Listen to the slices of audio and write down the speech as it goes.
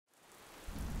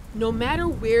No matter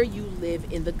where you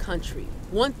live in the country,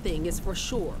 one thing is for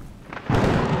sure.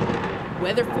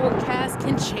 Weather forecasts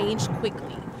can change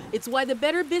quickly. It's why the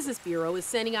Better Business Bureau is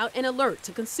sending out an alert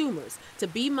to consumers to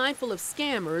be mindful of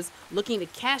scammers looking to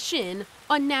cash in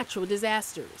on natural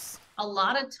disasters. A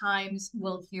lot of times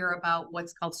we'll hear about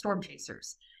what's called storm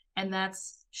chasers, and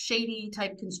that's shady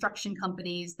type construction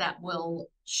companies that will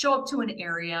show up to an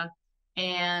area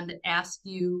and ask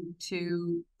you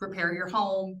to repair your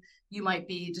home. You might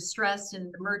be distressed in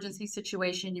an emergency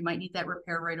situation. You might need that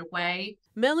repair right away.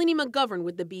 Melanie McGovern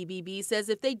with the BBB says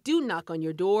if they do knock on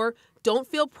your door, don't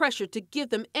feel pressured to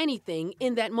give them anything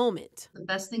in that moment. The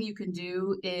best thing you can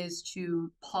do is to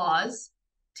pause,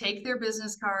 take their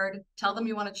business card, tell them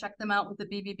you want to check them out with the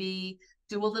BBB,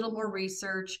 do a little more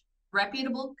research.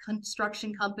 Reputable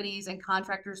construction companies and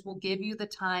contractors will give you the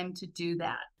time to do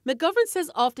that. McGovern says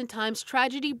oftentimes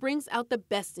tragedy brings out the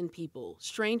best in people.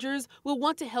 Strangers will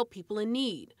want to help people in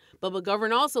need. But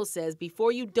McGovern also says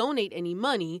before you donate any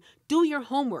money, do your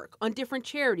homework on different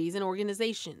charities and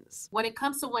organizations. When it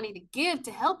comes to wanting to give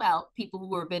to help out people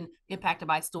who have been impacted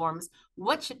by storms,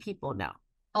 what should people know?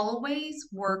 Always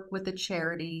work with a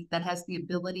charity that has the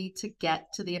ability to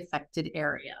get to the affected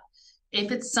area. If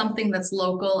it's something that's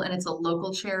local and it's a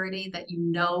local charity that you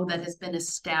know that has been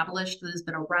established, that has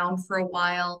been around for a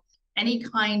while, any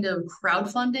kind of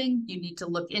crowdfunding you need to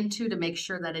look into to make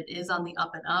sure that it is on the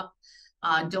up and up.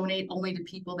 Donate only to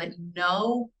people that you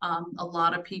know. A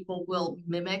lot of people will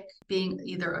mimic being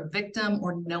either a victim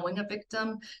or knowing a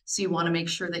victim. So you want to make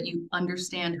sure that you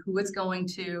understand who it's going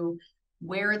to,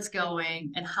 where it's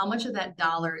going, and how much of that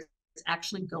dollar is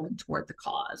actually going toward the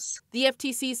cause. The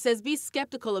FTC says be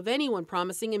skeptical of anyone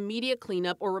promising immediate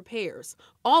cleanup or repairs.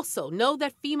 Also, know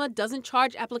that FEMA doesn't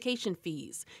charge application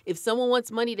fees. If someone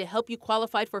wants money to help you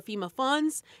qualify for FEMA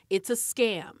funds, it's a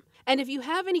scam. And if you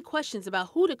have any questions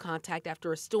about who to contact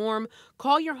after a storm,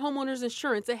 call your homeowner's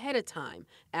insurance ahead of time.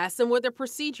 Ask them what their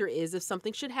procedure is if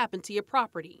something should happen to your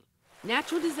property.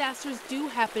 Natural disasters do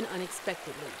happen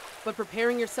unexpectedly, but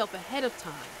preparing yourself ahead of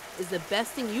time is the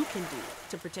best thing you can do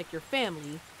to protect your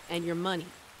family and your money.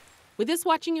 With this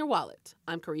Watching Your Wallet,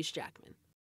 I'm Caresse Jackman.